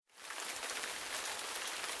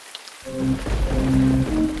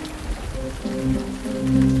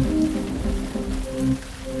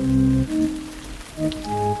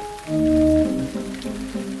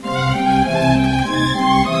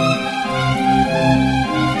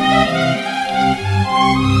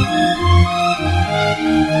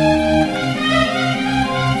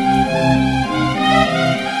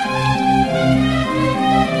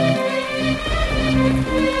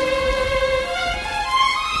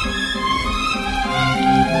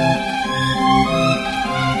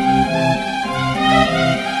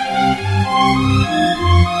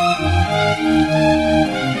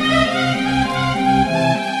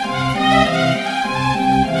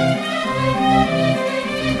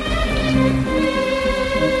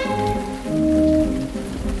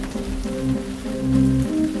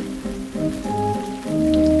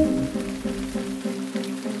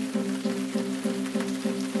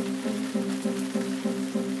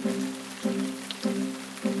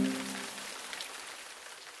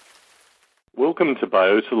Welcome to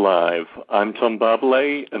Biota Live. I'm Tom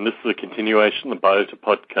Barbalet, and this is a continuation of the Biota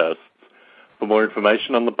Podcasts. For more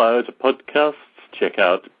information on the Biota Podcasts, check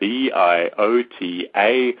out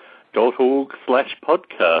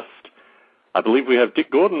biota.org/podcast. I believe we have Dick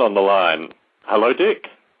Gordon on the line. Hello, Dick.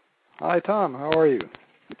 Hi, Tom. How are you?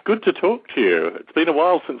 Good to talk to you. It's been a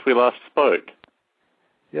while since we last spoke.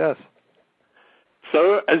 Yes.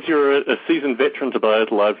 So, as you're a seasoned veteran to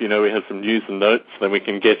Biota Live, you know we have some news and notes, then we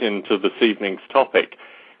can get into this evening's topic.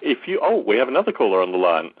 We have another caller on the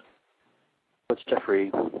line. It's Jeffrey.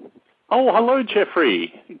 Oh, hello,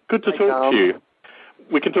 Jeffrey. Good to talk to you.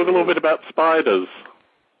 We can talk a little bit about spiders.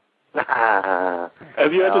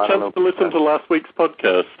 Have you had a chance to listen to last week's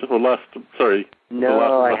podcast?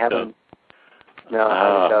 No, I haven't. No, how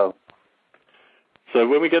did it go? So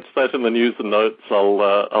when we get to that in the news and notes,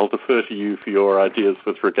 I'll defer to you for your ideas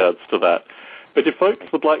with regards to that. But if folks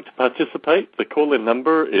would like to participate, the call-in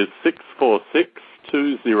number is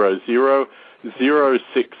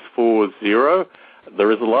 646-200-0640.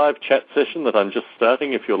 There is a live chat session that I'm just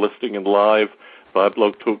starting if you're listening in live via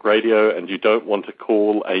Blog Talk Radio and you don't want to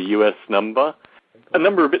call a US number. A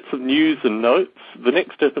number of bits of news and notes. The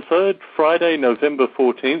next episode, Friday, November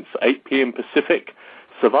 14th, 8 p.m. Pacific,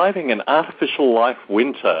 Surviving an Artificial Life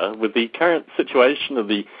Winter. With the current situation of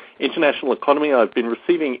the international economy, I've been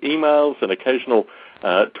receiving emails and occasional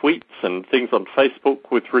tweets and things on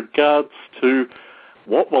Facebook with regards to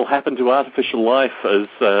what will happen to artificial life as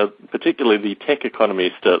particularly the tech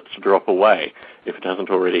economy starts to drop away, if it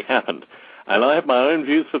hasn't already happened. And I have my own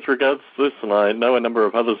views with regards to this, and I know a number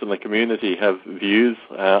of others in the community have views.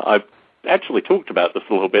 I've actually talked about this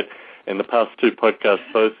a little bit in the past two podcasts,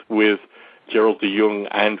 both with Gerald de Jong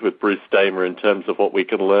and with Bruce Damer, in terms of what we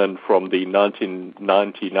can learn from the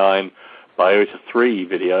 1999 Biota 3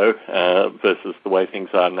 video versus the way things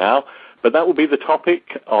are now. But that will be the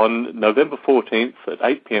topic on November 14th at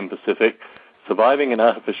 8 p.m. Pacific, Surviving an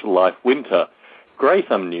Artificial Life Winter.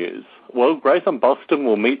 Graytham news. Well, Graytham Boston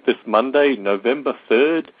will meet this Monday, November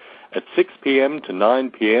 3rd at 6 p.m. to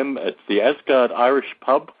 9 p.m. at the Asgard Irish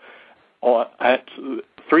Pub at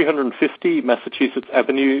 350 Massachusetts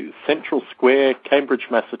Avenue, Central Square,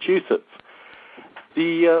 Cambridge, Massachusetts.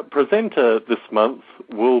 The presenter this month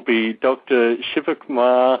will be Dr.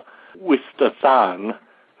 Shivakumar Wistathan,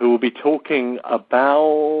 who will be talking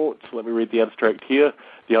about, let me read the abstract here,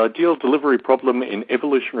 the ideal delivery problem in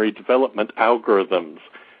evolutionary development algorithms.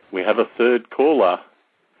 We have a third caller.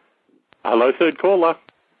 Hello, third caller.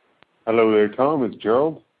 Hello there, Tom. It's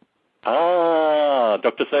Gerald.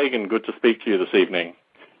 Dr. Sagan, good to speak to you this evening.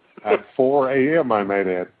 At 4 a.m., I might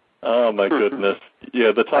add. Oh, my goodness.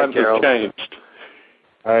 Yeah, the times have changed.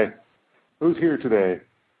 Hi. Who's here today?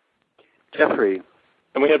 Jeffrey.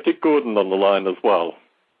 And we have Dick Gordon on the line as well.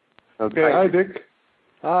 Okay. Hi, Dick.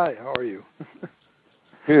 Hi, how are you?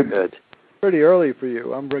 Good. Pretty early for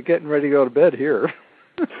you. I'm getting ready to go to bed here.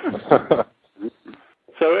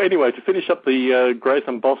 So anyway, to finish up the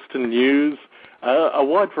Graytham Boston news, a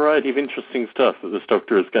wide variety of interesting stuff that this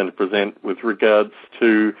doctor is going to present with regards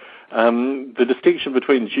to the distinction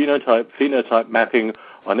between genotype-phenotype mapping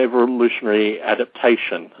on evolutionary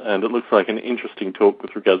adaptation. And it looks like an interesting talk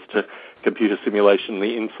with regards to computer simulation and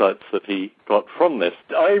the insights that he got from this.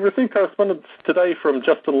 I received correspondence today from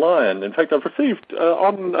Justin Lyon. In fact, I've received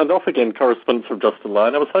on and off again correspondence from Justin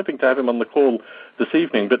Lyon. I was hoping to have him on the call this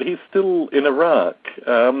evening, but he's still in Iraq.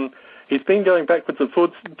 He's been going backwards and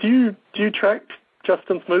forwards. Do you track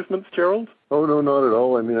Justin's movements, Gerald? Oh, no, not at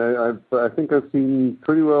all. I mean, I think I've seen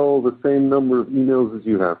pretty well the same number of emails as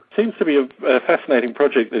you have. Seems to be a fascinating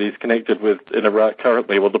project that he's connected with in Iraq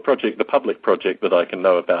currently. Well, the public project that I can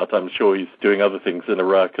know about. I'm sure he's doing other things in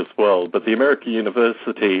Iraq as well. But the American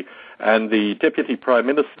University and the Deputy Prime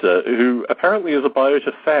Minister, who apparently is a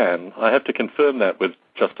Biota fan, I have to confirm that with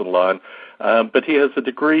Justin Lyon, but he has a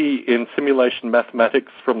degree in simulation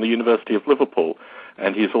mathematics from the University of Liverpool,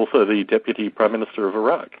 and he's also the Deputy Prime Minister of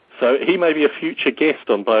Iraq. So he may be a future guest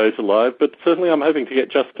on Biota Live, but certainly I'm hoping to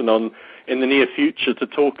get Justin on in the near future to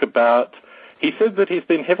talk about... He said that he's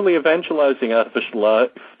been heavily evangelizing artificial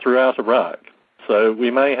life throughout Iraq. So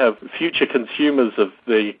we may have future consumers of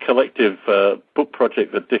the collective book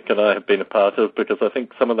project that Dick and I have been a part of, because I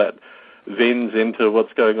think some of that vends into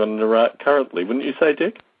what's going on in Iraq currently. Wouldn't you say,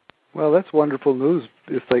 Dick? Well, that's wonderful news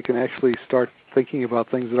if they can actually start thinking about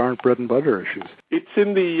things that aren't bread and butter issues. It's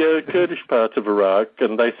in the Kurdish part of Iraq,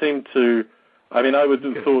 and they seem to... I mean, I would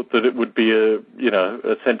have thought that it would be a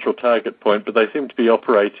central target point, but they seem to be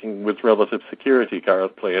operating with relative security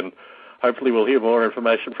currently, and hopefully we'll hear more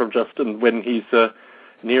information from Justin when he's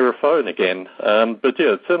near a phone again. But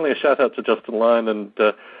yeah, certainly a shout-out to Justin Lyon and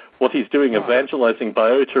what he's doing, evangelizing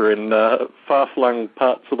Biota in far-flung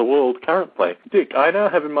parts of the world currently. Dick, I now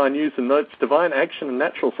have in my news and notes Divine Action and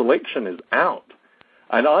Natural Selection is out.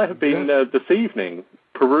 And I have been this evening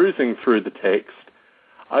perusing through the text.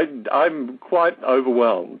 I'm quite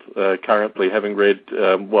overwhelmed currently, having read,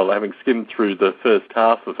 having skimmed through the first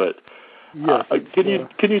half of it. Yes,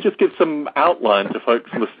 can you just give some outline to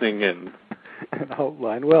folks listening in? An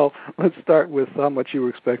outline. Well, let's start with how much you were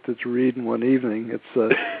expected to read in one evening.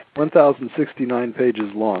 It's 1,069 pages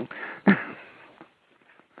long.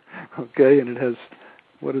 Okay, and it has,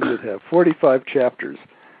 what does it have? 45 chapters.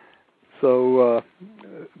 So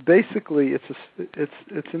basically,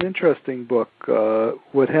 it's an interesting book.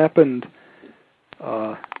 What happened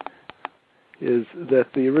is that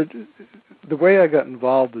the way I got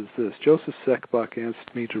involved is this. Joseph Seckbach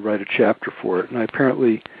asked me to write a chapter for it, and I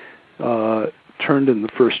apparently turned in the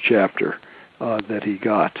first chapter that he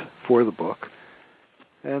got for the book.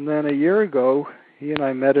 And then a year ago, he and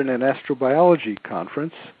I met in an astrobiology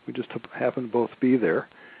conference. We just happened to both be there.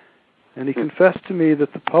 And he confessed to me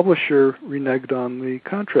that the publisher reneged on the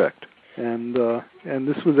contract. And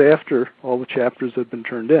this was after all the chapters had been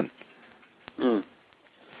turned in.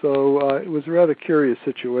 So it was a rather curious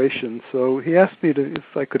situation. So he asked me if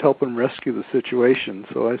I could help him rescue the situation.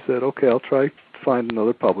 So I said, okay, I'll try to find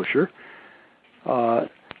another publisher. But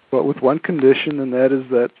with one condition, and that is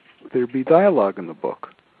that there be dialogue in the book.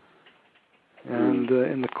 And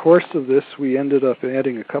in the course of this, we ended up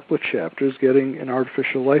adding a couple of chapters, getting an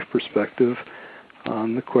artificial life perspective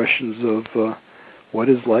on the questions of what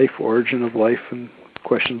is life, origin of life, and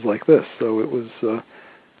questions like this. So it was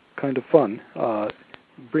kind of fun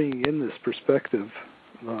bringing in this perspective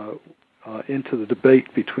into the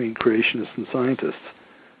debate between creationists and scientists.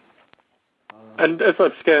 And as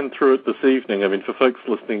I've scanned through it this evening, I mean, for folks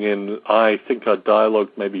listening in, I think I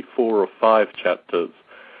dialogued maybe 4 or 5 chapters.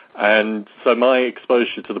 And so my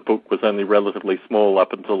exposure to the book was only relatively small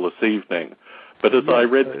up until this evening. But as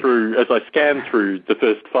I scanned through the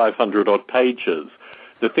first 500-odd pages,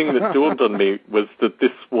 the thing that dawned on me was that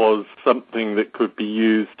this was something that could be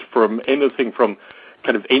used from anything from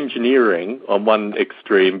kind of engineering on one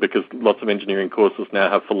extreme, because lots of engineering courses now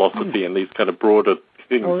have philosophy and these kind of broader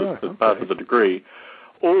things as part of the degree,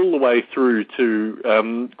 all the way through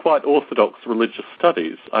to quite orthodox religious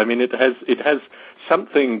studies. I mean, it has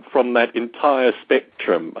something from that entire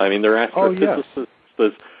spectrum. I mean, there are astrophysicists.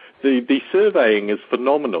 The surveying is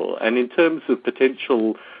phenomenal, and in terms of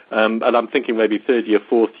potential, and I'm thinking maybe third year,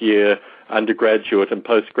 fourth year undergraduate and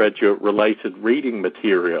postgraduate related reading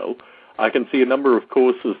material, I can see a number of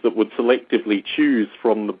courses that would selectively choose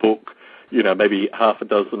from the book, maybe half a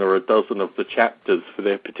dozen or a dozen of the chapters for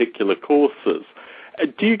their particular courses.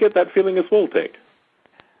 Do you get that feeling as well, Dick?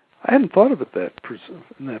 I hadn't thought of it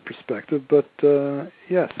in that perspective, but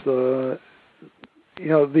yes. The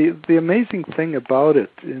amazing thing about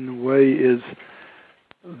it, in a way, is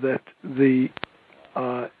that there's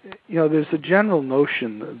a general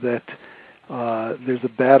notion that there's a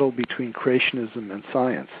battle between creationism and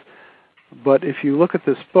science. But if you look at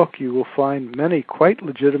this book, you will find many quite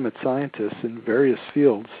legitimate scientists in various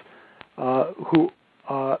fields who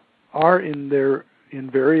are in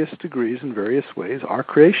various degrees, in various ways, are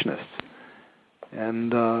creationists.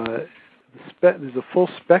 And there's a full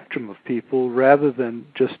spectrum of people rather than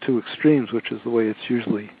just two extremes, which is the way it's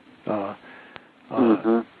usually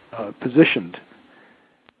positioned.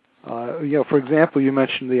 For example, you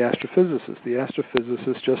mentioned the astrophysicist. The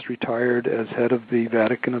astrophysicist just retired as head of the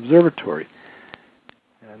Vatican Observatory.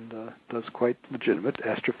 and does quite legitimate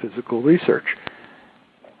astrophysical research.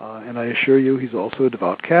 And I assure you, he's also a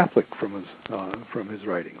devout Catholic from his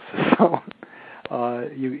writings. So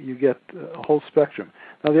you get a whole spectrum.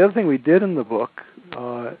 Now, the other thing we did in the book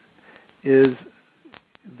is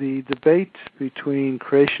the debate between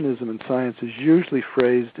creationism and science is usually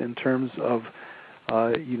phrased in terms of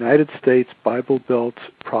United States Bible Belt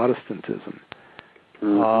Protestantism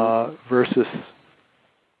versus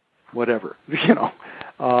whatever,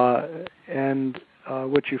 and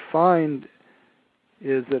what you find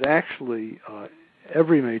is that actually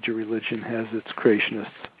every major religion has its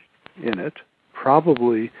creationists in it,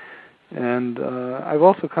 probably, and I've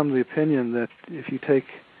also come to the opinion that if you take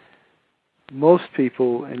most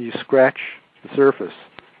people and you scratch the surface,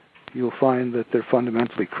 you'll find that they're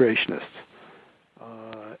fundamentally creationists.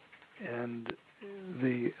 And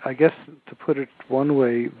I guess to put it one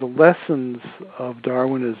way, the lessons of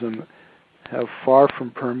Darwinism have far from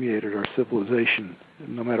permeated our civilization,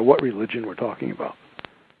 no matter what religion we're talking about.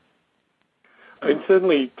 I mean,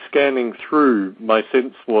 certainly scanning through, my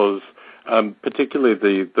sense was, particularly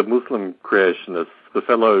the Muslim creationists, the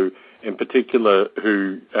fellow in particular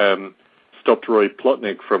who stopped Roy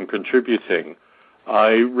Plotnick from contributing,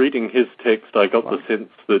 reading his text, I got the sense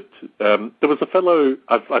that there was a fellow,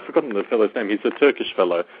 I've forgotten the fellow's name, he's a Turkish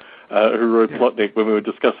fellow, who Roy Plotnick, when we were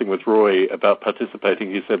discussing with Roy about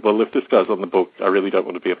participating, he said, well, if this guy's on the book, I really don't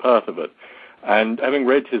want to be a part of it. And having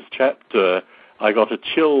read his chapter, I got a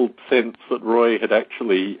chilled sense that Roy had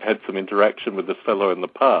actually had some interaction with this fellow in the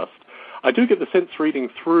past. I do get the sense reading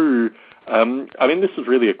through, I mean, this is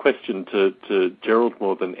really a question to Gerald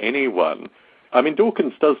more than anyone. I mean,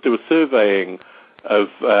 Dawkins does do a surveying of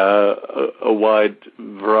a wide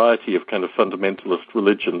variety of kind of fundamentalist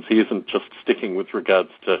religions. He isn't just sticking with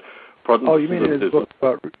regards to Protestantism. Oh, you mean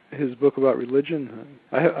his book about religion?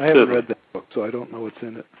 I haven't read that book, so I don't know what's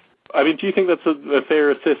in it. I mean, do you think that's a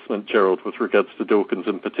fair assessment, Gerald, with regards to Dawkins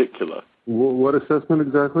in particular? What assessment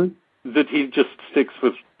exactly? That he just sticks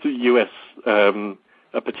with the U.S.,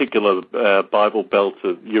 a particular Bible Belt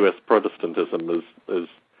of U.S. Protestantism as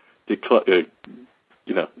explained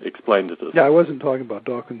it as. Yeah, I wasn't talking about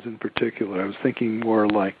Dawkins in particular. I was thinking more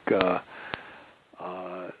like the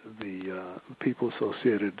people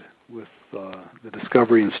associated with the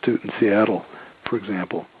Discovery Institute in Seattle, for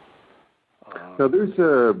example. Now, there's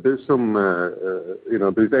some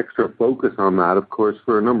there's extra focus on that, of course,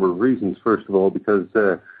 for a number of reasons. First of all, because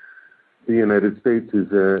the United States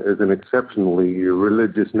is an exceptionally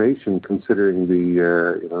religious nation, considering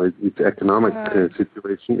its economic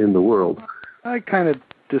situation in the world. I kind of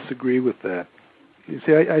disagree with that. You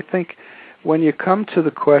see, I think when you come to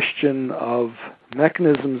the question of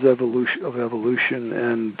mechanisms of evolution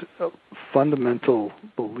and fundamental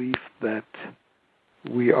belief that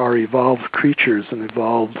we are evolved creatures and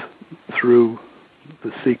evolved through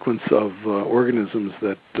the sequence of organisms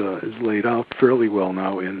that is laid out fairly well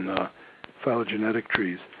now in phylogenetic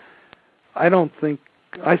trees, I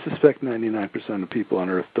suspect 99% of people on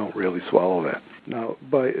Earth don't really swallow that. Now,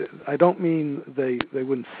 I don't mean they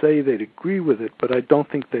wouldn't say they'd agree with it, but I don't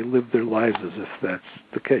think they live their lives as if that's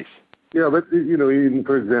the case. Yeah, but, even,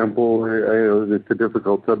 for example, I know it's a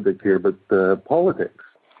difficult subject here, but politics.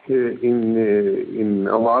 In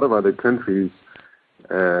a lot of other countries,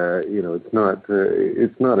 it's not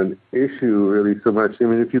an issue really so much. I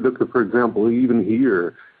mean, if you look at, for example, even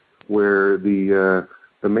here, where the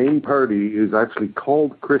main party is actually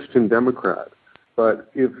called Christian Democrat,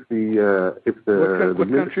 but if what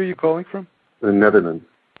country are you calling from? The Netherlands.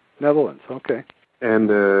 Netherlands, okay.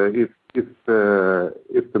 And if the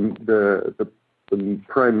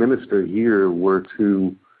prime minister here were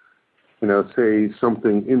to say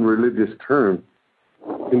something in religious terms,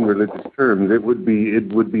 it would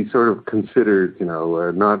be sort of considered,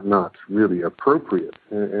 not really appropriate,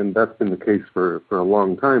 and that's been the case for a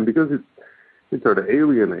long time because it sort of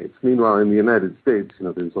alienates. Meanwhile, in the United States,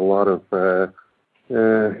 there's a lot of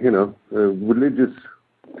religious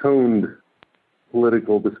toned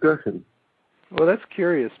political discussion. Well, that's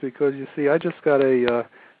curious because you see, I just got a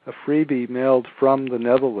freebie mailed from the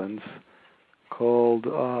Netherlands called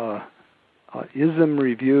Islam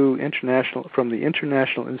Review International from the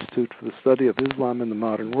International Institute for the Study of Islam in the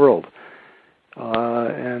Modern World,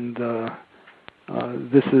 and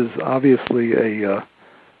this is obviously a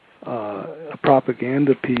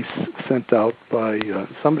propaganda piece sent out by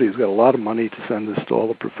somebody who's got a lot of money to send this to all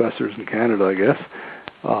the professors in Canada, I guess.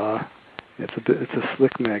 It's a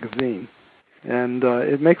slick magazine, and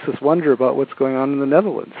it makes us wonder about what's going on in the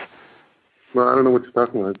Netherlands. Well, I don't know what you're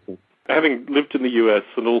talking about. So. Having lived in the U.S.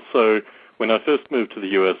 and also when I first moved to the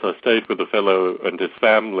U.S., I stayed with a fellow and his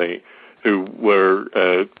family who were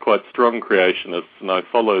quite strong creationists, and I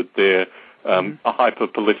followed their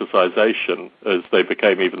hyper-politicization as they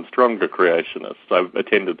became even stronger creationists. I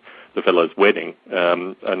attended the fellow's wedding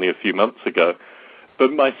only a few months ago.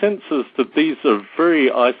 But my sense is that these are very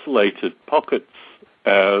isolated pockets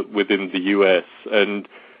within the U.S. and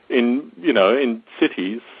in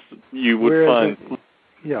cities you would find.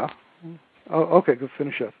 Yeah. Oh, okay. Go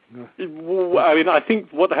finish up. Well, I mean, I think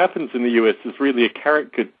what happens in the U.S. is really a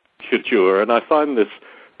caricature, and I find this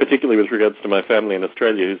particularly with regards to my family in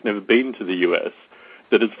Australia who's never been to the U.S.,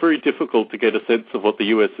 that it's very difficult to get a sense of what the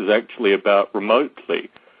U.S. is actually about remotely.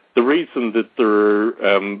 The reason that there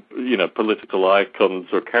are, political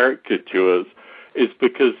icons or caricatures is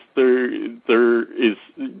because there is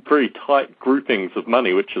very tight groupings of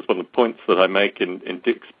money, which is one of the points that I make in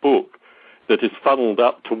Dick's book, that is funneled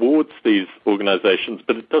up towards these organizations,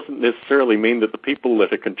 but it doesn't necessarily mean that the people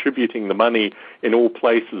that are contributing the money in all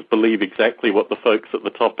places believe exactly what the folks at the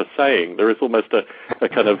top are saying. There is almost a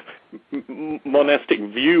kind of monastic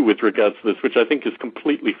view with regards to this, which I think is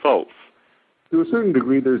completely false. To a certain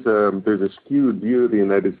degree, there's a skewed view of the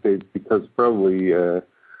United States because probably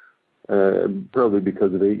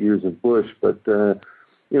because of 8 years of Bush. But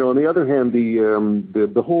on the other hand,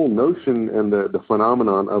 the whole notion and the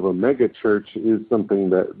phenomenon of a mega church is something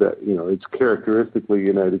that it's characteristically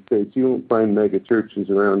United States. You don't find mega churches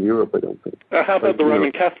around Europe, I don't think. How about the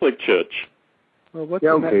Roman Catholic Church? Well, what's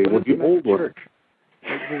the old church?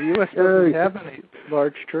 The U.S. doesn't have any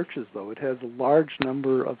large churches, though. It has a large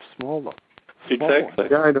number of small ones. Exactly.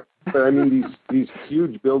 Yeah, I know. But I mean, these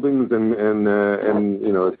huge buildings and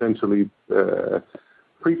essentially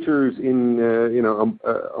preachers in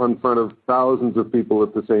on front of thousands of people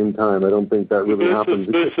at the same time. I don't think that really happens.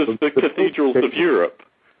 Versus the cathedrals of Europe.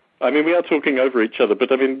 I mean, we are talking over each other,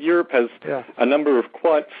 but I mean, Europe has a number of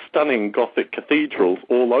quite stunning Gothic cathedrals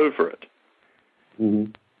all over it.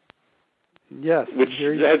 Mm-hmm. Yes, which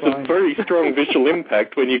has a very strong visual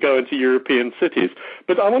impact when you go into European cities.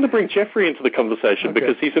 But I want to bring Jeffrey into the conversation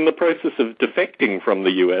because he's in the process of defecting from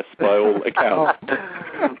the U.S. by all accounts.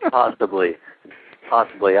 Possibly.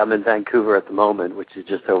 I'm in Vancouver at the moment, which is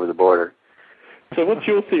just over the border. So what's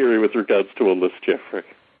your theory with regards to all this, Jeffrey?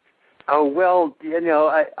 Oh, well,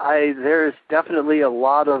 there's definitely a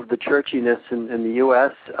lot of the churchiness in the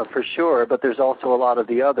U.S. For sure, but there's also a lot of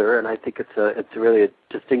the other, and I think it's really a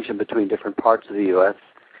distinction between different parts of the U.S.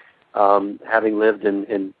 Having lived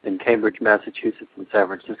in Cambridge, Massachusetts, and San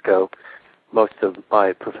Francisco most of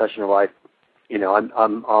my professional life,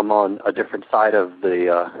 I'm on a different side of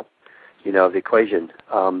the the equation.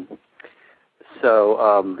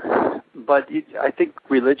 But I think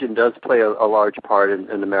religion does play a large part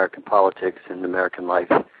in American politics and American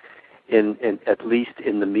life, in at least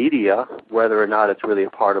in the media. Whether or not it's really a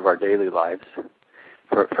part of our daily lives,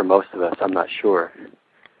 for most of us, I'm not sure.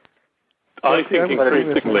 I think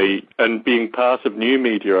increasingly, and being part of new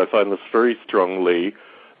media, I find this very strongly.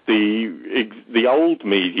 The old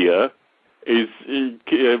media is,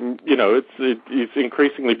 it's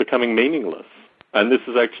increasingly becoming meaningless. And this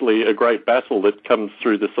is actually a great battle that comes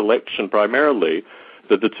through this election primarily,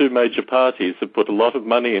 that the two major parties have put a lot of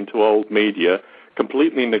money into old media,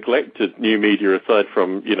 completely neglected new media aside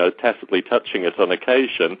from, tacitly touching it on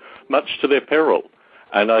occasion, much to their peril.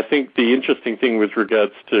 And I think the interesting thing with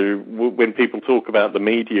regards to when people talk about the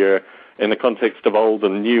media in the context of old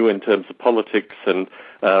and new in terms of politics and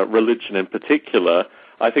religion in particular,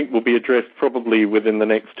 I think will be addressed probably within the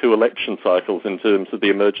next two election cycles in terms of the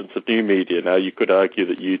emergence of new media. Now, you could argue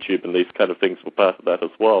that YouTube and these kind of things were part of that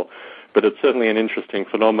as well, but it's certainly an interesting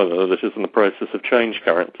phenomenon that is in the process of change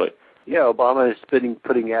currently. Yeah, Obama is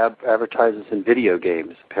putting advertisers in video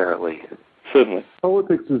games, apparently. Certainly.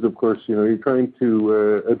 Politics is, of course, you're trying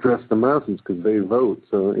to address the masses because they vote.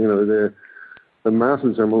 So, the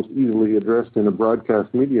masses are most easily addressed in a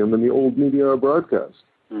broadcast medium, and the old media are broadcast.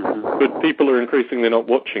 Mm-hmm. But people are increasingly not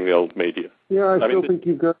watching the old media. Yeah, I still think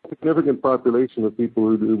you've got a significant population of people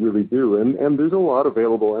who really do, and there's a lot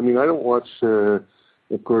available. I mean, I don't watch,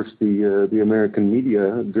 of course, the American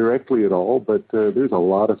media directly at all, but there's a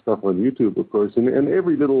lot of stuff on YouTube, of course, and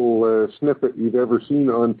every little snippet you've ever seen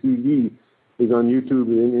on TV is on YouTube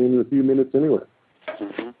in a few minutes anyway.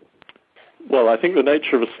 Mm-hmm. Well, I think the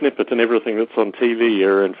nature of a snippet and everything that's on TV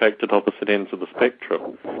are, in fact, at opposite ends of the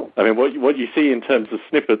spectrum. I mean, what you see in terms of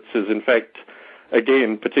snippets is, in fact,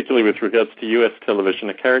 again, particularly with regards to US television,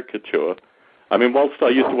 a caricature. I mean, whilst I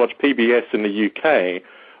used to watch PBS in the UK,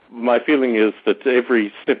 my feeling is that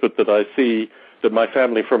every snippet that I see that my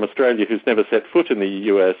family from Australia who's never set foot in the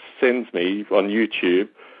US sends me on YouTube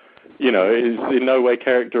is in no way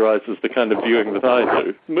characterizes the kind of viewing that I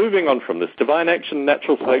do. Moving on from this, Divine Action,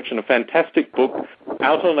 Natural Selection, a fantastic book,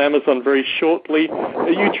 out on Amazon very shortly. Are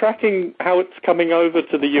you tracking how it's coming over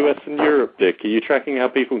to the US and Europe, Dick? Are you tracking how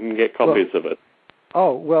people can get copies of it?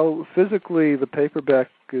 Oh, well, physically the paperback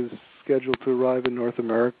is scheduled to arrive in North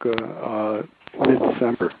America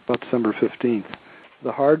mid-December, about December 15th.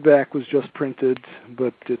 The hardback was just printed,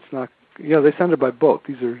 but it's not... they send it by boat.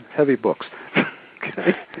 These are heavy books.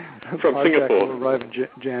 Okay. From Singapore. Will arrive in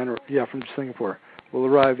January. Yeah, from Singapore. Will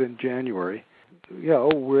arrive in January.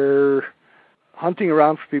 We're hunting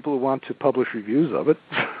around for people who want to publish reviews of it.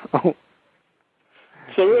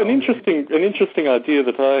 So an interesting idea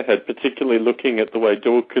that I had, particularly looking at the way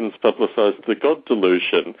Dawkins publicized the God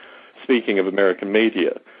Delusion, speaking of American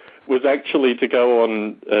media, was actually to go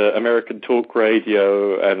on American Talk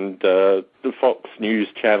Radio and the Fox News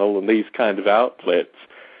Channel and these kind of outlets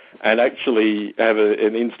and actually have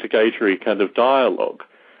an instigatory kind of dialogue.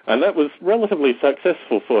 And that was relatively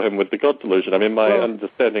successful for him with the God Delusion. I mean, my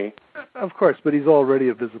understanding... Of course, but he's already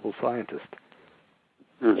a visible scientist.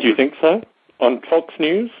 Do you think so? On Fox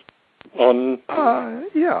News? On...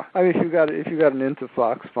 yeah. I mean, if you got an into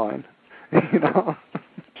Fox, fine.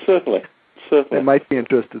 Certainly. They might be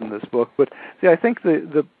interested in this book. But, see, I think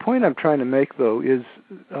the point I'm trying to make, though, is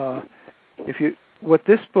what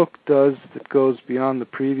this book does that goes beyond the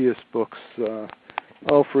previous books,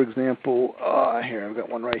 for example, here, I've got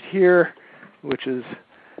one right here, which is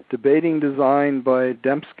Debating Design by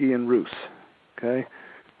Dembski and Roos. Okay?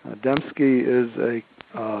 Dembski is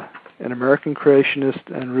an American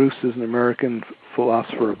creationist, and Roos is an American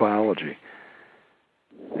philosopher of biology.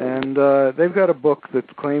 And they've got a book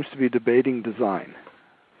that claims to be debating design.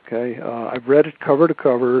 Okay, I've read it cover to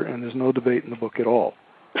cover, and there's no debate in the book at all.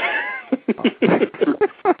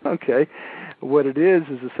 Okay, what it is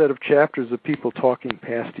a set of chapters of people talking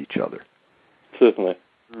past each other. Certainly.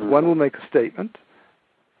 One will make a statement.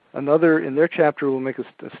 Another, in their chapter, will make a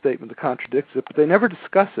statement that contradicts it, but they never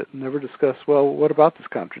discuss it. Never discuss, well, what about this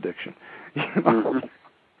contradiction?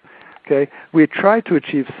 Okay, we tried to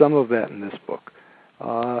achieve some of that in this book.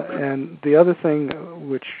 And the other thing,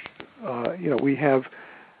 which we have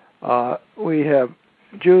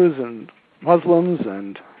Jews and Muslims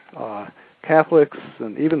and Catholics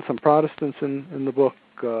and even some Protestants in the book.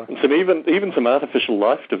 Even some artificial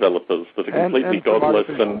life developers that are completely godless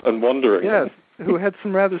and wandering. Yes, who had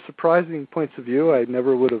some rather surprising points of view I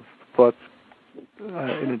never would have thought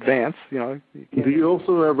in advance. Do you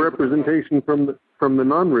also have representation from the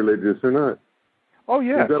non-religious or not? Oh,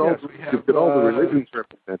 yeah. You've got all the religions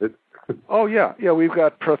represented. Oh, yeah. Yeah, we've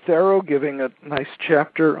got Prothero giving a nice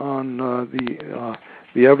chapter on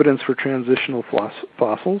the evidence for transitional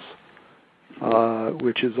fossils,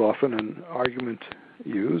 which is often an argument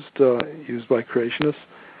used by creationists.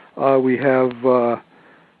 We have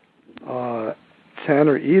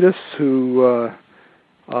Tanner Edis, who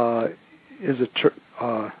is a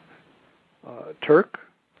Turk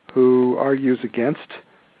who argues against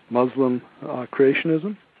Muslim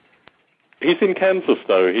creationism. He's in Kansas,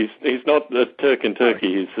 though. He's not a Turk in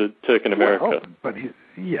Turkey. He's a Turk in America. But he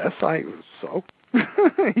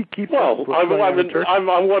keeps. Well,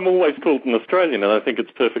 I'm always called an Australian, and I think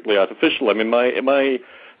it's perfectly artificial. I mean,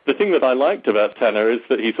 the thing that I liked about Tanner is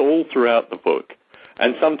that he's all throughout the book,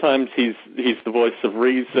 and sometimes he's the voice of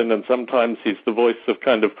reason, and sometimes he's the voice of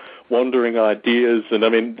kind of wandering ideas. And I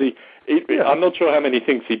mean, I'm not sure how many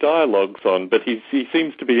things he dialogues on, but he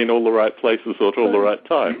seems to be in all the right places at all the right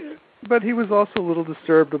time. But he was also a little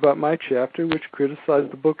disturbed about my chapter, which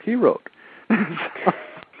criticized the book he wrote.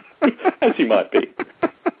 As he might be.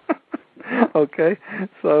 Okay,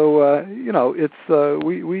 so it's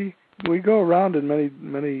we go around in many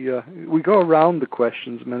we go around the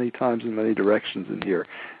questions many times in many directions in here.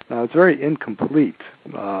 Now it's very incomplete.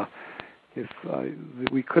 If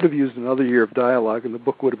we could have used another year of dialogue, and the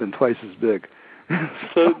book would have been twice as big.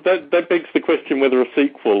 So that begs the question whether a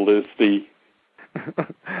sequel is the...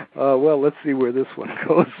 well, let's see where this one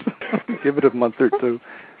goes. Give it a month or two.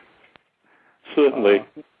 Certainly.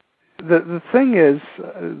 The thing is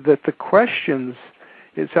that the questions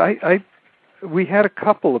is we had a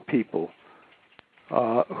couple of people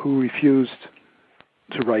who refused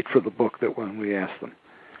to write for the book that when we asked them,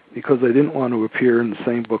 because they didn't want to appear in the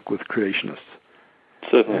same book with creationists.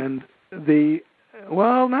 Certainly. And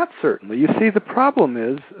not certainly. You see, the problem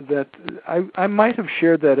is that I might have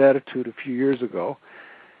shared that attitude a few years ago,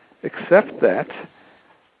 except that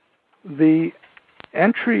the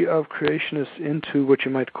entry of creationists into what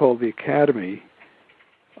you might call the academy,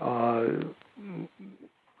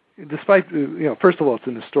 despite, first of all, it's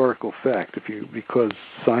an historical fact, because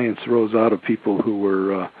science rose out of people who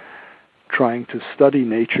were trying to study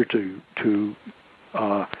nature to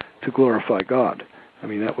glorify God. I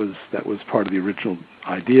mean, that was part of the original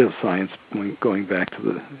idea of science, going back to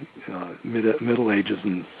the Middle Ages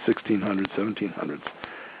in 1600s, 1700s.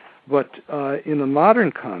 But in the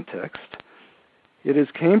modern context, it is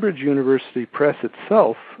Cambridge University Press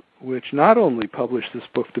itself which not only published this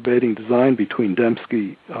book, Debating Design, between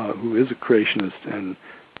Dembski, who is a creationist, and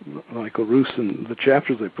Michael Roos and the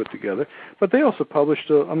chapters they put together, but they also published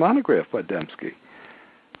a monograph by Dembski.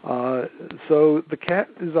 So the cat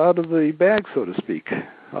is out of the bag, so to speak,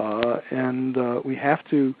 and we have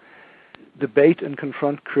to debate and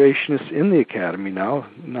confront creationists in the academy now,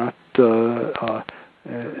 not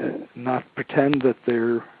pretend that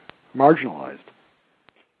they're marginalized.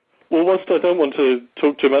 Well, whilst I don't want to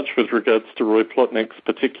talk too much with regards to Roy Plotnick's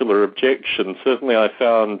particular objection, certainly I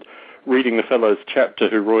found reading the Fellows chapter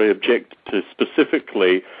who Roy objected to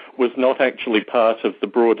specifically was not actually part of the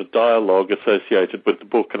broader dialogue associated with the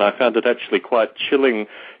book, and I found it actually quite chilling,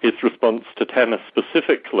 his response to Tanner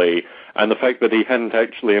specifically, and the fact that he hadn't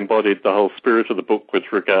actually embodied the whole spirit of the book with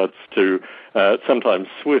regards to sometimes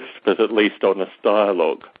swift but at least honest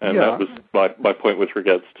dialogue. And that was my point with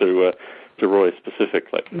regards to Roy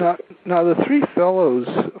specifically. Now the three fellows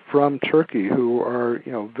from Turkey who are,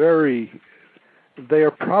 they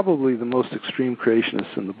are probably the most extreme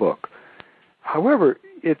creationists in the book. However,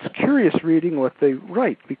 it's curious reading what they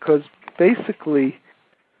write, because basically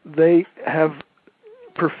they have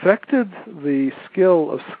perfected the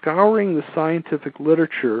skill of scouring the scientific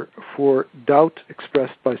literature for doubt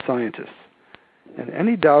expressed by scientists. And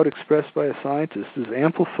any doubt expressed by a scientist is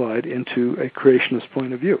amplified into a creationist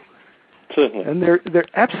point of view. Certainly. And they're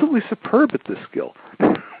absolutely superb at this skill.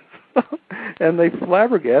 And they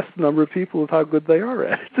flabbergast a number of people with how good they are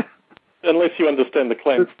at it. Unless you understand the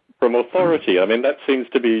claims from authority. I mean, that seems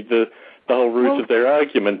to be the whole root of their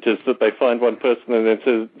argument, is that they find one person and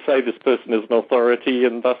then say this person is an authority,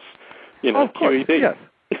 and thus, of course, QED.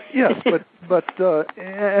 Yes, but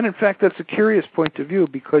and in fact, that's a curious point of view,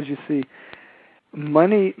 because you see,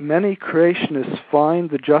 many creationists find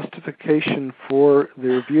the justification for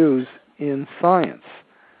their views in science.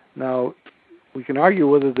 Now, we can argue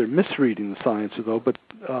whether they're misreading the science, though, but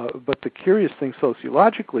the curious thing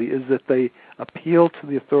sociologically is that they appeal to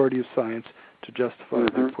the authority of science to justify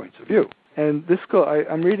their points of view. And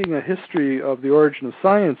I'm reading a history of the origin of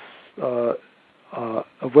science,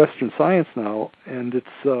 of Western science now, and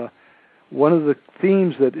it's one of the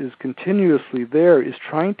themes that is continuously there is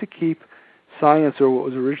trying to keep science, or what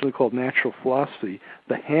was originally called natural philosophy,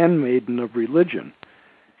 the handmaiden of religion.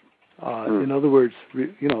 In other words,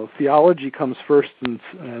 theology comes first, and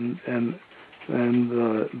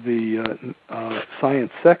the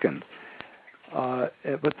science second.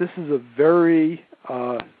 But this is a very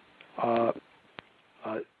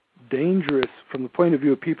dangerous, from the point of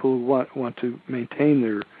view of people who want to maintain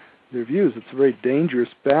their views. It's a very dangerous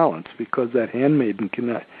balance, because that handmaiden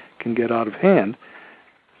can get out of hand,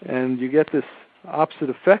 and you get this opposite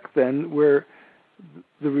effect then, where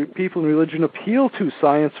the people in religion appeal to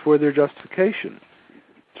science for their justification.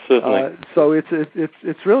 Certainly. So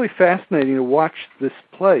it's really fascinating to watch this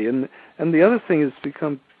play. And the other thing that's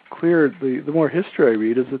become clear, the more history I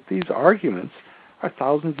read, is that these arguments are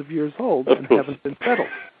thousands of years old and haven't been settled.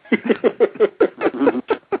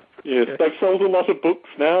 Yes, they've sold a lot of books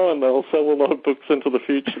now, and they'll sell a lot of books into the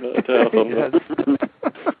future, no doubt on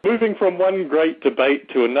that. Moving from one great debate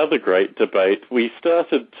to another great debate, we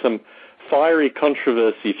started some fiery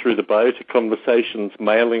controversy through the Biota Conversations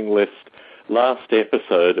mailing list last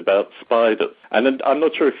episode about spiders. And I'm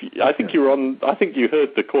not sure I think you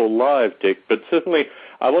heard the call live, Dick, but certainly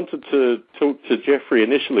I wanted to talk to Jeffrey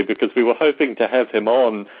initially, because we were hoping to have him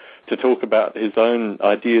on to talk about his own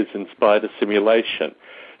ideas in spider simulation.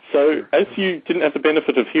 So, as you didn't have the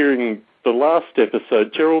benefit of hearing the last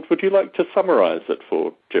episode, Gerald, would you like to summarize it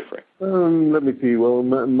for Jeffrey? Let me see. Well,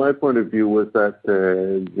 my point of view was that,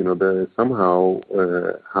 somehow,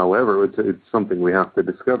 however, it's something we have to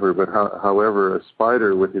discover, but however a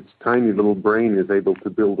spider with its tiny little brain is able to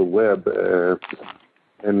build a web,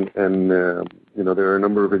 and there are a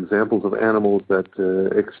number of examples of animals that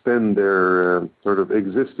extend their sort of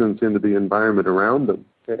existence into the environment around them.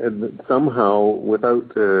 And somehow, without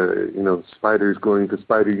spiders going to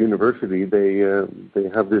Spider University, they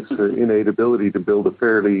have this innate ability to build a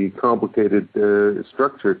fairly complicated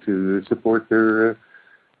structure to support their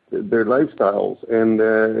lifestyles. And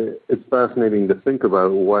it's fascinating to think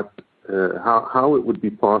about how it would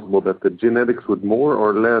be possible that the genetics would more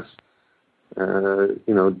or less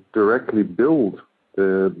directly build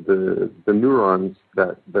the neurons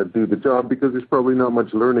that do the job, because there's probably not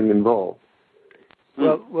much learning involved.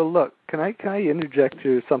 Well, look. Can I interject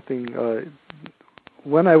here something?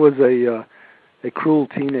 When I was a cruel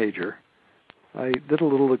teenager, I did a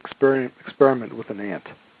little experiment with an ant,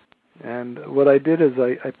 and what I did is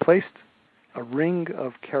I placed a ring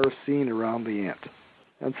of kerosene around the ant,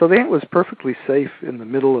 and so the ant was perfectly safe in the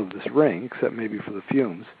middle of this ring, except maybe for the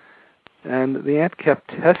fumes. And the ant kept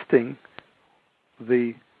testing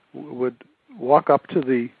would walk up to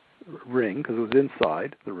the ring, because it was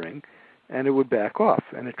inside the ring, and it would back off.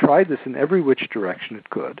 And it tried this in every which direction it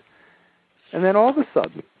could. And then all of a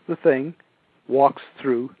sudden, the thing walks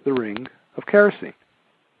through the ring of kerosene.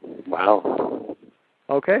 Wow.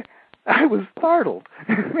 Okay? I was startled.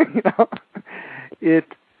 We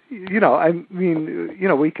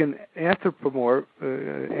can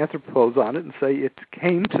anthropopose on it and say it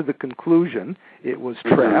came to the conclusion it was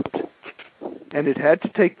trapped, and it had to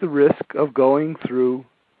take the risk of going through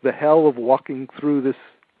the hell of walking through this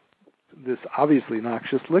obviously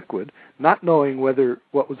noxious liquid, not knowing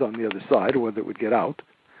what was on the other side or whether it would get out.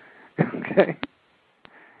 Okay,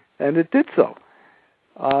 and it did so.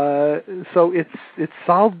 So it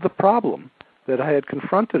solved the problem that I had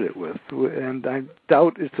confronted it with, and I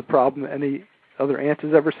doubt it's a problem any other ant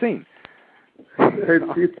has ever seen.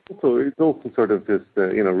 It's also sort of just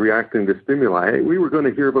reacting to stimuli. Hey, we were going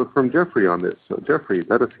to hear from Jeffrey on this, so Jeffrey,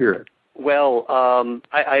 let us hear it. Well,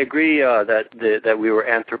 I agree that we were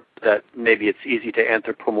that maybe it's easy to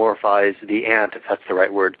anthropomorphize the ant, if that's the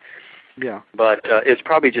right word. Yeah. But it's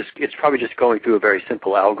probably just going through a very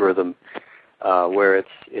simple algorithm where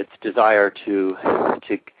its desire to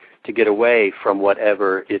get away from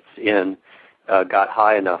whatever it's in got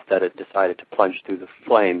high enough that it decided to plunge through the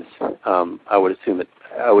flames. I would assume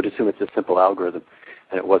it's a simple algorithm,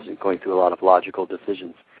 and it wasn't going through a lot of logical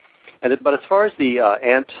decisions. But as far as the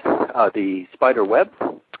ant, the spider web,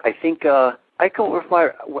 I think I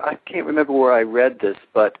can't remember where I read this,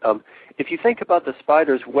 but if you think about the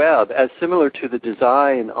spider's web as similar to the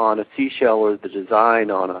design on a seashell or the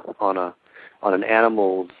design on an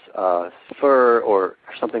animal's fur or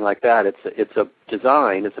something like that, it's a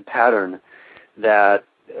design, it's a pattern that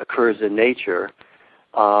occurs in nature,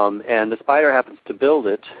 and the spider happens to build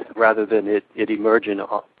it rather than it emerging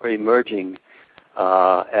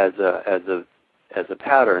as a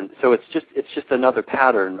pattern. So it's just another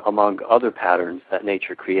pattern among other patterns that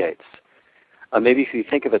nature creates. Maybe if you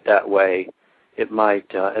think of it that way, it might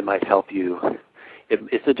help you.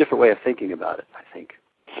 It's a different way of thinking about it, I think.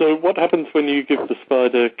 So what happens when you give the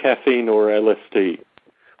spider caffeine or LSD?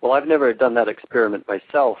 Well, I've never done that experiment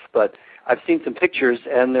myself, but I've seen some pictures,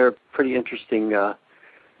 and they're pretty interesting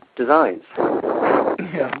designs.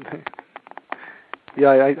 Yeah,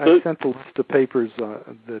 I sent a list of papers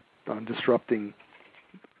on disrupting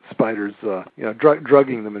spiders,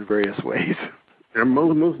 drugging them in various ways. And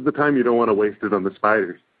most of the time, you don't want to waste it on the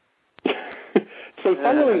spiders. So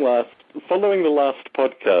following the last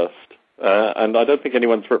podcast, and I don't think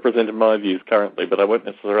anyone's represented my views currently, but I won't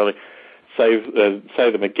necessarily say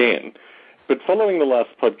them again. But following the last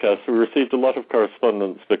podcast, we received a lot of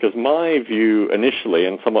correspondence because my view initially,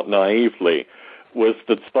 and somewhat naively, was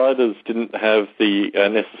that spiders didn't have the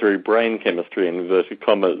necessary brain chemistry, in inverted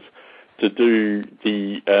commas, to do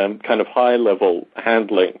the kind of high-level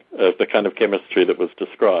handling of the kind of chemistry that was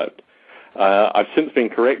described. I've since been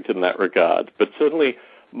corrected in that regard, but certainly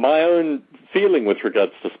my own feeling with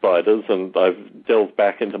regards to spiders, and I've delved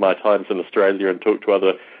back into my times in Australia and talked to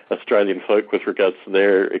other Australian folk with regards to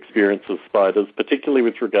their experience of spiders, particularly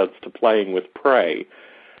with regards to playing with prey,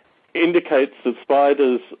 indicates that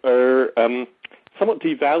spiders are somewhat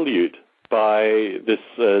devalued by this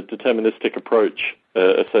deterministic approach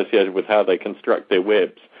associated with how they construct their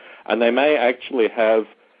webs. And they may actually have,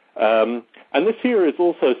 and this here is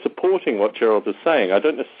also supporting what Gerald is saying. I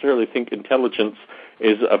don't necessarily think intelligence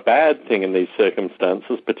is a bad thing in these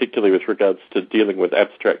circumstances, particularly with regards to dealing with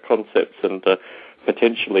abstract concepts and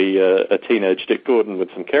potentially a teenage Dick Gordon with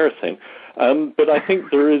some kerosene. But I think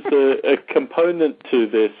there is a component to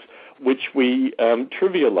this which we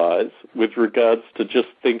trivialize with regards to just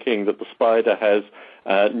thinking that the spider has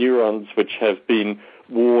neurons which have been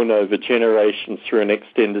worn over generations through an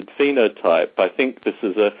extended phenotype. I think this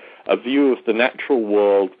is a view of the natural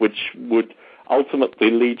world which would ultimately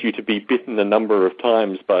lead you to be bitten a number of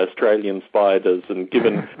times by Australian spiders, and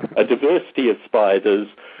given a diversity of spiders,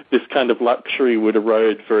 this kind of luxury would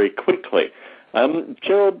erode very quickly.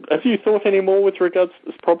 Gerald, have you thought any more with regards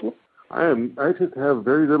to this problem? I just have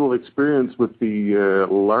very little experience with the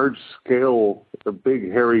large-scale, the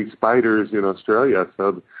big hairy spiders in Australia.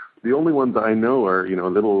 So the only ones I know are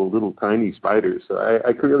little tiny spiders. So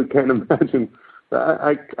I really can't imagine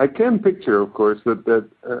I can picture, of course, that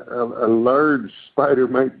a large spider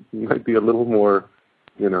might be a little more,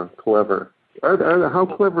 clever. How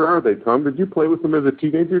clever are they, Tom? Did you play with them as a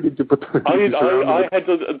teenager? Did you put them?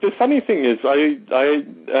 The funny thing is,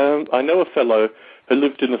 I know a fellow who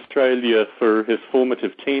lived in Australia for his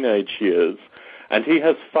formative teenage years, and he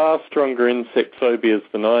has far stronger insect phobias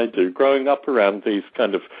than I do. Growing up around these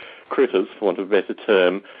kind of critters, for want of a better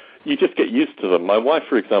term, you just get used to them. My wife,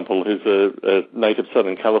 for example, who's a native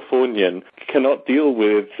Southern Californian, cannot deal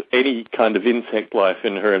with any kind of insect life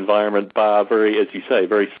in her environment, bar very, as you say,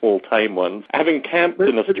 very small, tame ones. Having camped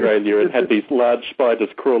in Australia and had these large spiders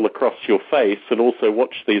crawl across your face, and also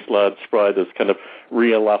watch these large spiders kind of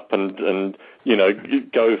reel up and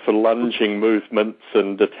go for lunging movements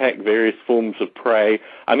and attack various forms of prey.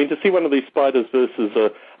 I mean, to see one of these spiders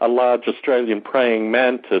versus a large Australian praying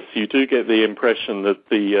mantis, you do get the impression that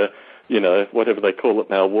the, whatever they call it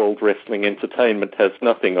now, World Wrestling Entertainment has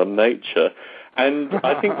nothing on nature. And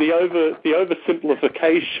I think the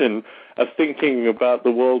oversimplification of thinking about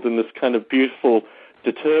the world in this kind of beautiful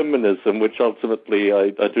determinism, which ultimately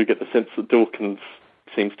I do get the sense that Dawkins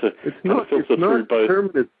seems to filter through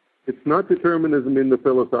both. It's not determinism in the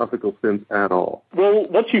philosophical sense at all. Well,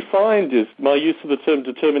 what you find is my use of the term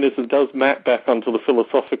determinism does map back onto the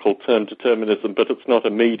philosophical term determinism, but it's not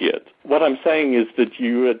immediate. What I'm saying is that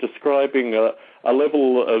you are describing a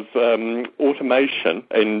level of automation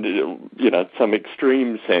in, some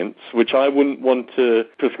extreme sense, which I wouldn't want to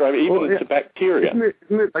prescribe even to bacteria.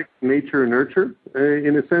 Isn't it like nature and nurture?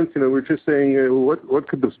 In a sense, we're just saying, what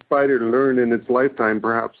could the spider learn in its lifetime?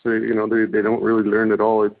 Perhaps, they don't really learn at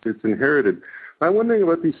all. It's inherited. I'm wondering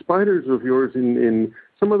about these spiders of yours in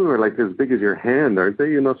some of them are like as big as your hand, aren't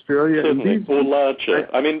they, in Australia? Certainly, or larger.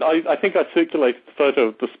 I think I circulated the photo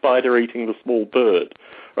of the spider eating the small bird,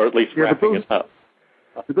 or at least wrapping it up.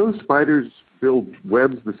 Do those spiders build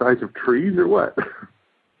webs the size of trees, or what?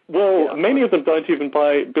 Well, many of them don't even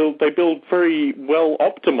build. They build very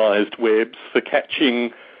well-optimized webs for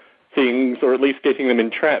catching things, or at least getting them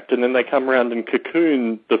entrapped, and then they come around and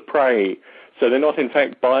cocoon the prey. So they're not, in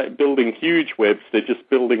fact, building huge webs. They're just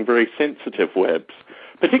building very sensitive webs,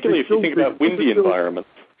 particularly if you think about windy environments.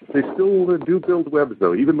 They still do build webs,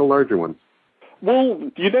 though, even the larger ones.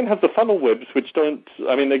 Well, you then have the funnel webs, which don't.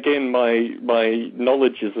 Again, my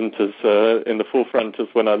knowledge isn't as in the forefront as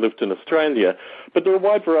when I lived in Australia. But there are a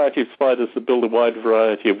wide variety of spiders that build a wide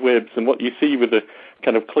variety of webs, and what you see with the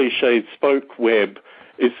kind of cliched spoke web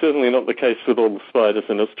is certainly not the case with all the spiders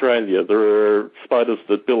in Australia. There are spiders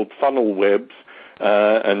that build funnel webs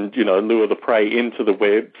and lure the prey into the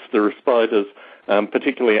webs. There are spiders,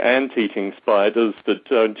 particularly ant-eating spiders, that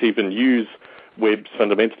don't even use webs.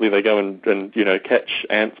 Fundamentally, they go and catch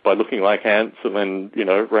ants by looking like ants and then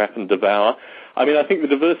wrap and devour. I think the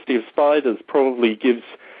diversity of spiders probably gives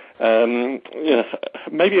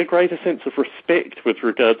maybe a greater sense of respect with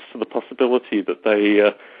regards to the possibility that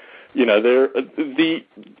they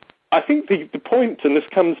I think the point, and this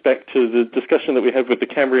comes back to the discussion that we had with the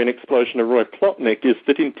Cambrian explosion of Roy Plotnick, is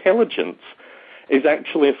that intelligence is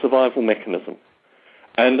actually a survival mechanism.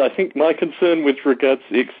 And I think my concern with regards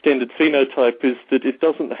to the extended phenotype is that it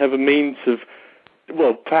doesn't have a means of,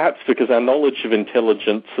 well, perhaps because our knowledge of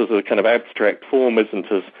intelligence as a kind of abstract form isn't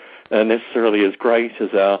as necessarily as great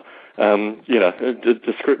as our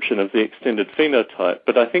description of the extended phenotype.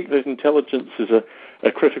 But I think that intelligence is a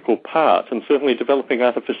critical part, and certainly developing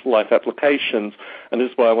artificial life applications, and this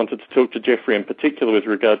is why I wanted to talk to Jeffrey in particular with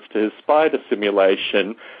regards to his spider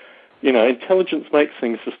simulation. Intelligence makes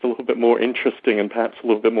things just a little bit more interesting and perhaps a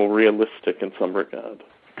little bit more realistic in some regard.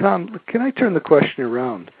 Tom, can I turn the question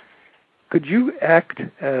around? Could you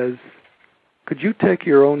take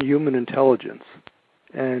your own human intelligence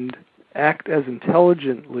and act as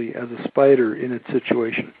intelligently as a spider in its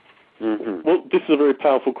situation? Mm-hmm. Well, this is a very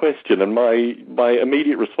powerful question, and my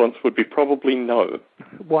immediate response would be probably no.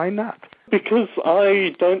 Why not? Because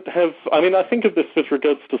I don't have... I think of this with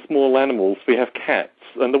regards to small animals. We have cats,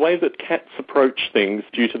 and the way that cats approach things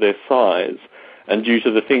due to their size and due to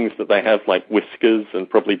the things that they have, like whiskers and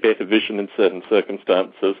probably better vision in certain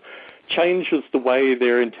circumstances, changes the way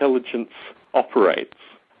their intelligence operates.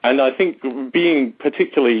 And I think being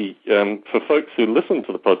particularly, for folks who listen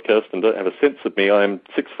to the podcast and don't have a sense of me, I'm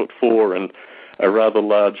 6'4" and a rather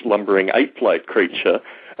large lumbering ape-like creature.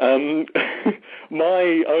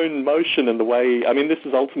 My own motion and the way, this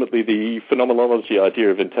is ultimately the phenomenology idea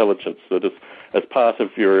of intelligence, that as part of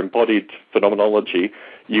your embodied phenomenology,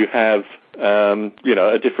 you have,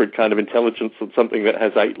 a different kind of intelligence than something that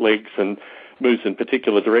has 8 legs and moves in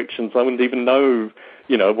particular directions. I wouldn't even know,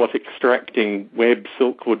 what extracting web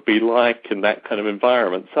silk would be like in that kind of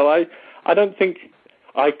environment. So I I don't think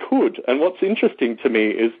I could. And what's interesting to me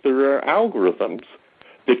is there are algorithms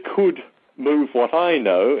that could move what I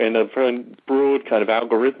know in a very broad kind of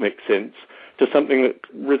algorithmic sense to something that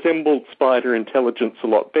resembled spider intelligence a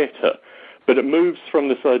lot better. But it moves from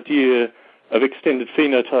this idea of extended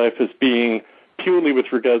phenotype as being purely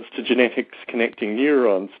with regards to genetics connecting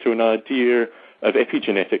neurons to an idea of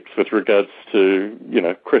epigenetics with regards to,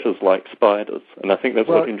 critters like spiders. And I think that's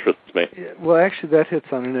what interests me. Well, actually, that hits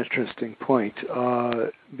on an interesting point,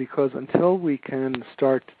 because until we can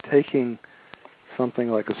start taking something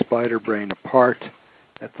like a spider brain apart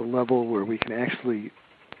at the level where we can actually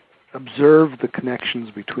observe the connections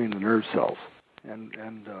between the nerve cells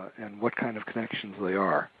and what kind of connections they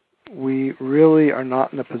are, we really are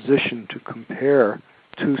not in a position to compare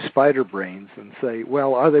two spider brains and say,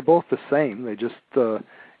 well, are they both the same? They just, the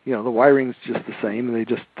wiring's just the same, and they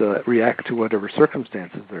just react to whatever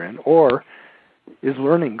circumstances they're in, or is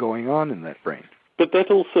learning going on in that brain? But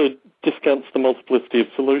that also discounts the multiplicity of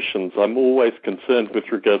solutions. I'm always concerned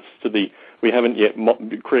with regards to we haven't yet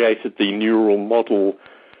created the neural model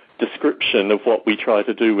description of what we try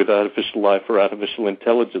to do with artificial life or artificial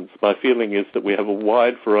intelligence. My feeling is that we have a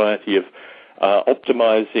wide variety of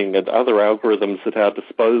optimizing and other algorithms at our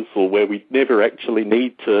disposal where we never actually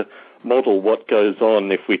need to model what goes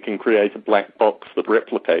on if we can create a black box that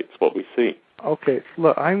replicates what we see. Okay,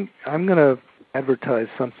 look, I'm going to advertise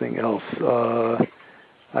something else.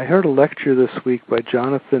 I heard a lecture this week by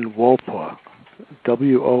Jonathan Wolpaw,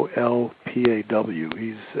 W-O-L-P-A-W.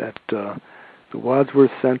 He's at the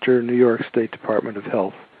Wadsworth Center, New York State Department of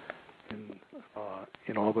Health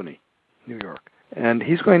in Albany, New York. And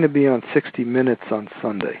he's going to be on 60 Minutes on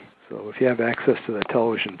Sunday. So if you have access to that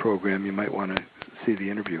television program, you might want to see the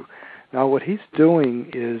interview. Now, what he's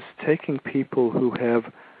doing is taking people who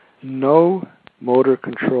have no motor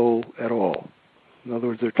control at all. In other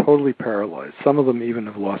words, they're totally paralyzed. Some of them even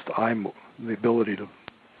have lost the ability to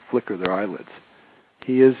flicker their eyelids.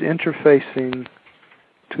 He is interfacing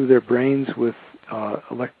to their brains with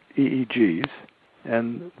EEGs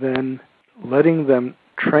and then letting them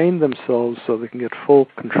train themselves so they can get full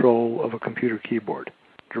control of a computer keyboard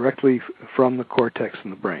directly from the cortex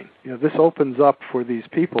in the brain. This opens up for these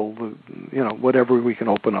people, whatever we can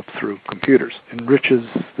open up through computers, enriches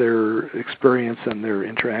their experience and their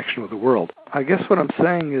interaction with the world. I guess what I'm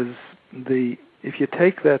saying is if you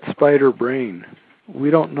take that spider brain,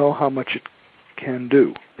 we don't know how much it can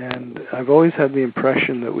do. And I've always had the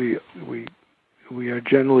impression that we are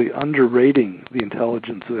generally underrating the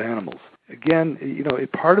intelligence of animals. Again,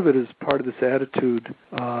 part of it is part of this attitude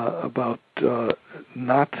about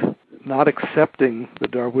not accepting the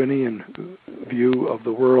Darwinian view of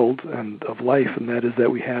the world and of life, and that is that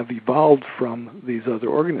we have evolved from these other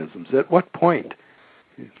organisms. At what point?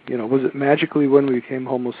 Was it magically when we became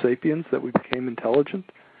Homo sapiens that we became intelligent?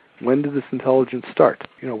 When did this intelligence start?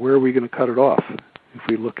 Where are we going to cut it off if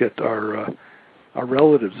we look at our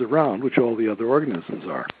relatives around, which all the other organisms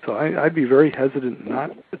are? So I'd be very hesitant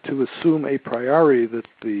not to assume a priori that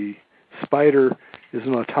the spider is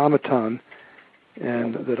an automaton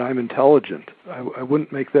and that I'm intelligent. I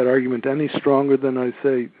wouldn't make that argument any stronger than I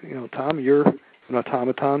say, Tom, you're an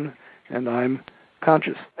automaton and I'm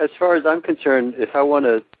conscious. As far as I'm concerned, if I want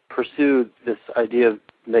to pursue this idea of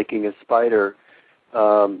making a spider,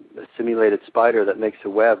 a simulated spider that makes a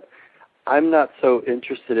web, I'm not so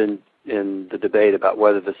interested in the debate about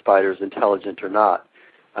whether the spider is intelligent or not.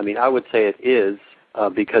 I mean, I would say it is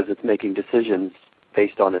because it's making decisions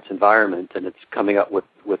based on its environment, and it's coming up with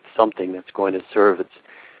something that's going to serve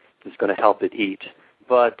that's going to help it eat.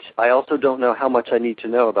 But I also don't know how much I need to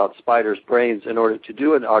know about spiders' brains in order to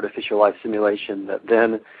do an artificial life simulation that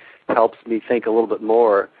then helps me think a little bit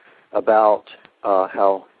more about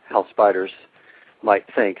how spiders might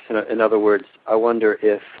think. So in other words, I wonder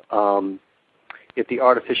if the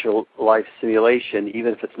artificial life simulation,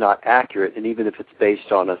 even if it's not accurate, and even if it's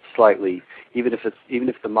based on even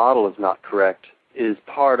if the model is not correct, is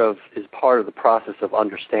part of the process of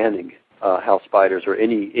understanding how spiders or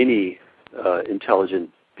any intelligent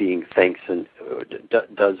being thinks and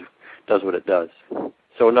does what it does.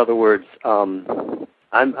 So in other words, I'm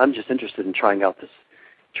just interested in trying out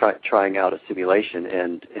a simulation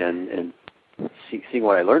and seeing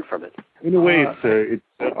what I learn from it. In a way, it's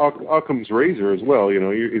Occam's razor as well.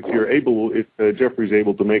 If Jeffrey's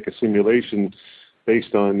able to make a simulation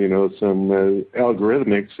based on some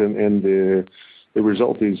algorithmics and the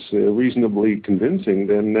result is reasonably convincing,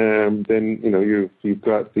 then you've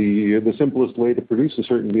got the simplest way to produce a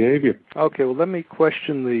certain behavior. Okay, well, let me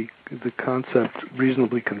question the concept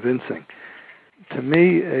reasonably convincing. To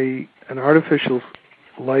me, an artificial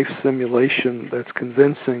life simulation that's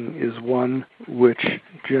convincing is one which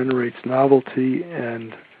generates novelty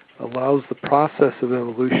and allows the process of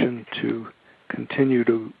evolution to continue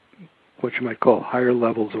to what you might call higher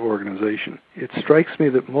levels of organization. It strikes me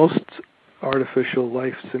that most artificial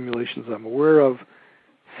life simulations I'm aware of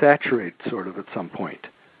saturate sort of at some point.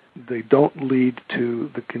 They don't lead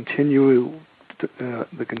to the continual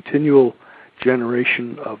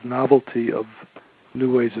generation of novelty of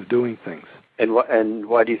new ways of doing things. And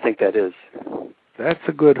why do you think that is? That's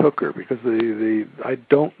a good hooker because I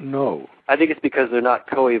don't know. I think it's because they're not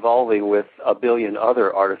co-evolving with a billion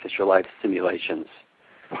other artificial life simulations.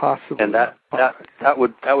 Possibly. And that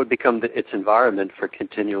would become its environment for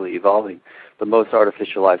continually evolving. But most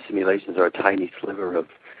artificial life simulations are a tiny sliver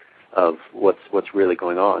of what's really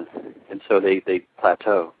going on, and so they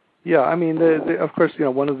plateau. Yeah, I mean, of course,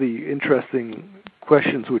 one of the interesting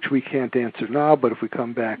questions which we can't answer now, but if we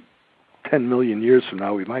come back 10 million years from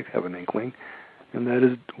now, we might have an inkling, and that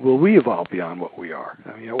is, will we evolve beyond what we are?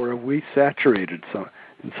 I mean, or are we saturated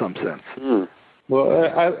in some sense? Mm. Well,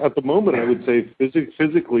 at the moment, I would say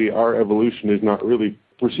physically our evolution is not really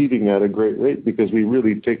proceeding at a great rate because we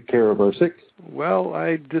really take care of our sick. Well,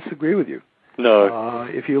 I disagree with you. No.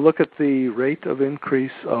 If you look at the rate of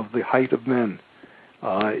increase of the height of men,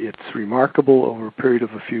 it's remarkable over a period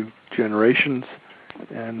of a few generations,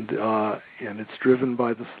 and it's driven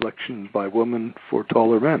by the selection by women for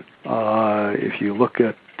taller men. If you look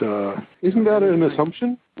at isn't that an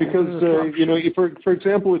assumption? Because for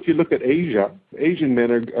example, if you look at Asia, Asian men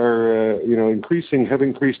are have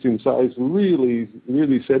increased in size really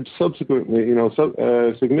said subsequently,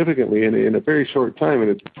 significantly in a very short time, and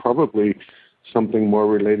it's probably something more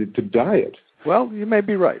related to diet. Well, you may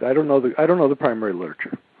be right. I don't know the primary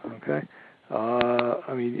literature. Okay.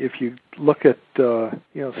 I mean, if you look at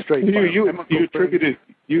straight.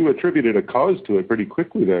 You attributed a cause to it pretty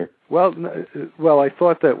quickly there. Well, I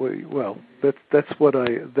thought that way. Well, that's what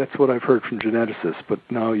I've heard from geneticists. But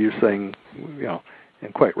now you're saying,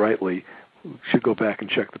 and quite rightly, we should go back and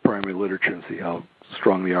check the primary literature and see how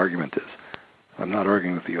strong the argument is. I'm not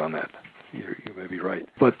arguing with you on that. You may be right.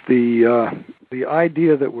 But the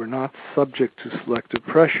idea that we're not subject to selective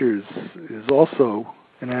pressures is also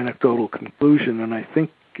an anecdotal conclusion, and I think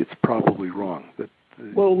it's probably wrong.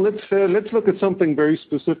 Well, let's look at something very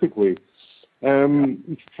specifically.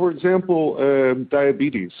 For example,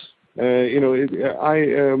 diabetes. A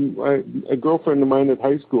girlfriend of mine at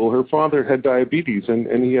high school, her father had diabetes,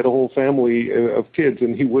 and he had a whole family of kids,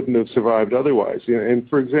 and he wouldn't have survived otherwise. And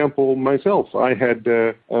for example, myself, I had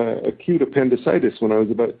acute appendicitis when I was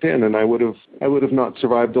about 10, and I would have not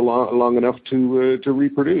survived long enough to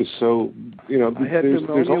reproduce. So I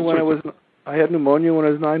had pneumonia when I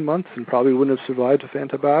was 9 months, and probably wouldn't have survived if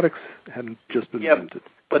antibiotics hadn't just been invented.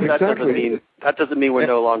 But exactly. that doesn't mean we're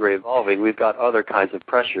no longer evolving. We've got other kinds of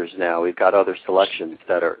pressures now. We've got other selections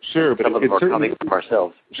that are sure, but some of them are coming from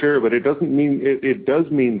ourselves. Sure, but it doesn't mean it does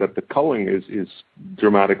mean that the culling is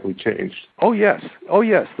dramatically changed. Oh yes.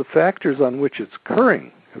 The factors on which it's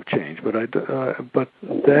occurring have changed, but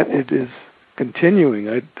that it is continuing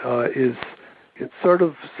it's sort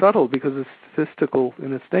of subtle because it's statistical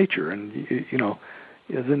in its nature, and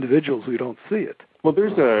as individuals we don't see it. Well,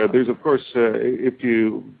 there's of course, there's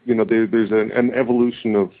an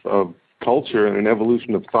evolution of culture and an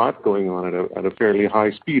evolution of thought going on at a fairly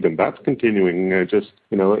high speed, and that's continuing at a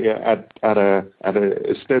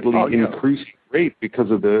steadily increasing rate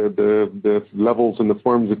because of the levels and the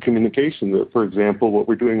forms of communication that, for example, what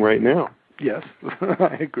we're doing right now. Yes,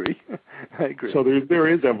 I agree. So there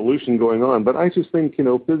is evolution going on, but I just think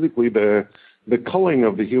physically the culling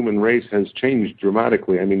of the human race has changed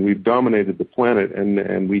dramatically. I mean, we've dominated the planet,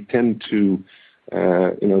 and we tend to,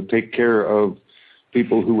 take care of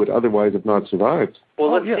people who would otherwise have not survived.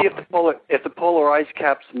 Well, let's see if the polar ice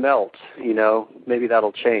caps melt. Maybe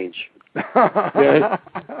that'll change. Yeah.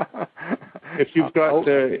 If you've got,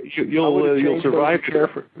 you'll survive.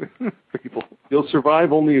 For people. You'll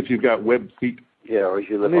survive only if you've got webbed feet. Yeah, or if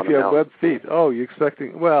you live only on if you have mountain. webbed feet. Oh, you're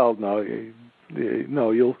expecting? Well, no.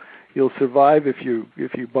 You'll survive if you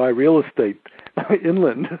buy real estate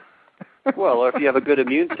inland. Well, or if you have a good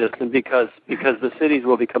immune system, because the cities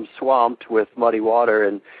will become swamped with muddy water,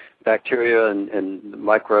 and bacteria and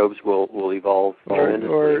microbes will evolve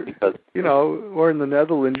tremendously. Or in the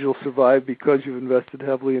Netherlands, you'll survive because you've invested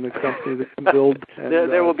heavily in a company that can build. And,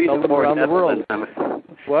 there will be no more around the world.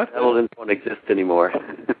 What? Netherlands won't exist anymore.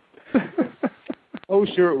 Oh,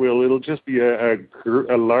 sure it will. It'll just be a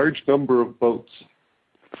large number of boats.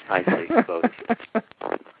 I see, boats.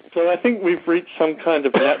 So I think we've reached some kind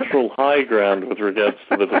of natural high ground with regards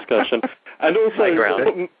to the discussion. And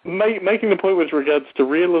also, making the point with regards to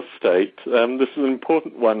real estate, this is an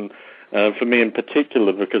important one for me in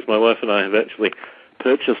particular, because my wife and I have actually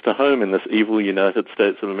purchased a home in this evil United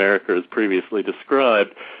States of America as previously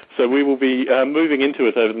described. So we will be moving into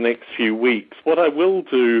it over the next few weeks. What I will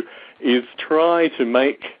do is try to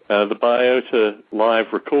make the Biota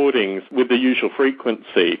live recordings with the usual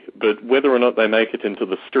frequency, but whether or not they make it into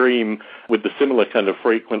the stream with the similar kind of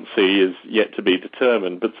frequency is yet to be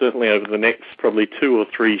determined. But certainly over the next probably 2 or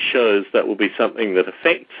 3 shows, that will be something that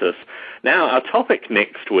affects us. Now, our topic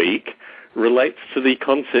next week relates to the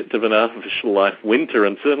concept of an artificial life winter,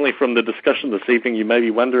 and certainly from the discussion this evening, you may be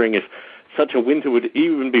wondering if such a winter would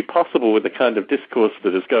even be possible with the kind of discourse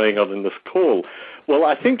that is going on in this call. Well,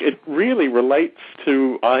 I think it really relates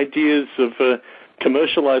to ideas of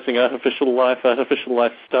commercializing artificial life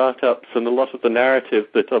startups, and a lot of the narrative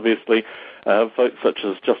that obviously folks such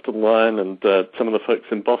as Justin Lyon and some of the folks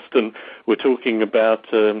in Boston were talking about,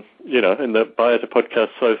 in the Biota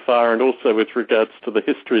podcast so far, and also with regards to the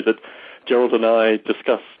history that Gerald and I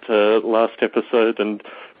discussed last episode, and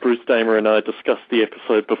Bruce Damer and I discussed the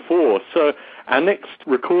episode before. So our next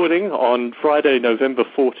recording on Friday, November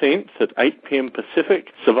 14th at 8 p.m.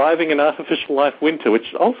 Pacific, Surviving an Artificial Life Winter,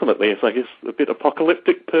 which ultimately is, I guess, a bit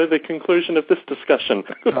apocalyptic per the conclusion of this discussion.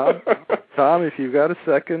 Tom, if you've got a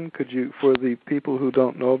second, could you, for the people who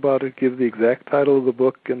don't know about it, give the exact title of the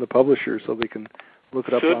book and the publisher so they can look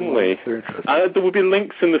it up online if they're interested? There will be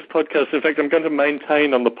links in this podcast. In fact, I'm going to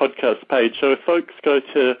maintain on the podcast page. So if folks go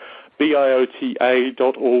to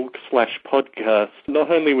biota.org/podcast, not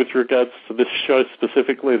only with regards to this show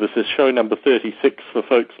specifically, this is show number 36 for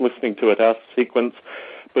folks listening to it out of sequence,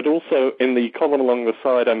 but also in the column along the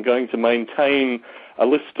side, I'm going to maintain a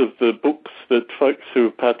list of the books that folks who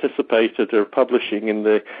have participated are publishing in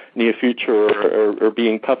the near future or are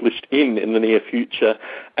being published in the near future.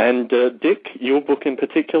 And Dick, your book in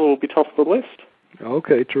particular will be top of the list.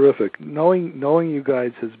 Okay, terrific. Knowing you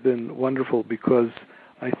guys has been wonderful, because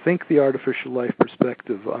I think the artificial life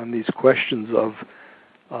perspective on these questions of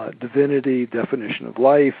divinity, definition of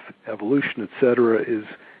life, evolution, etc., is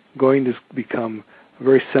going to become a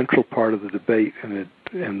very central part of the debate, and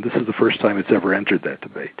this is the first time it's ever entered that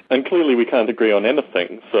debate. And clearly we can't agree on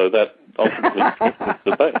anything, so that ultimately is the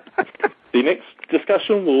debate. The next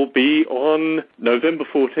discussion will be on November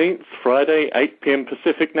 14th, Friday, 8 p.m.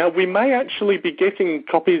 Pacific. Now, we may actually be getting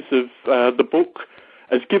copies of the book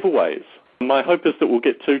as giveaways. My hope is that we'll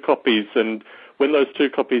get 2 copies, and when those 2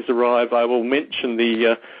 copies arrive, I will mention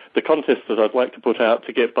the contest that I'd like to put out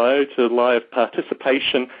to get Biota Live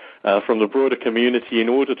participation from the broader community in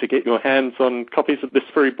order to get your hands on copies of this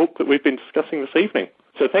very book that we've been discussing this evening.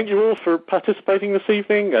 So thank you all for participating this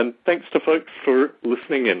evening, and thanks to folks for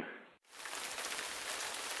listening in.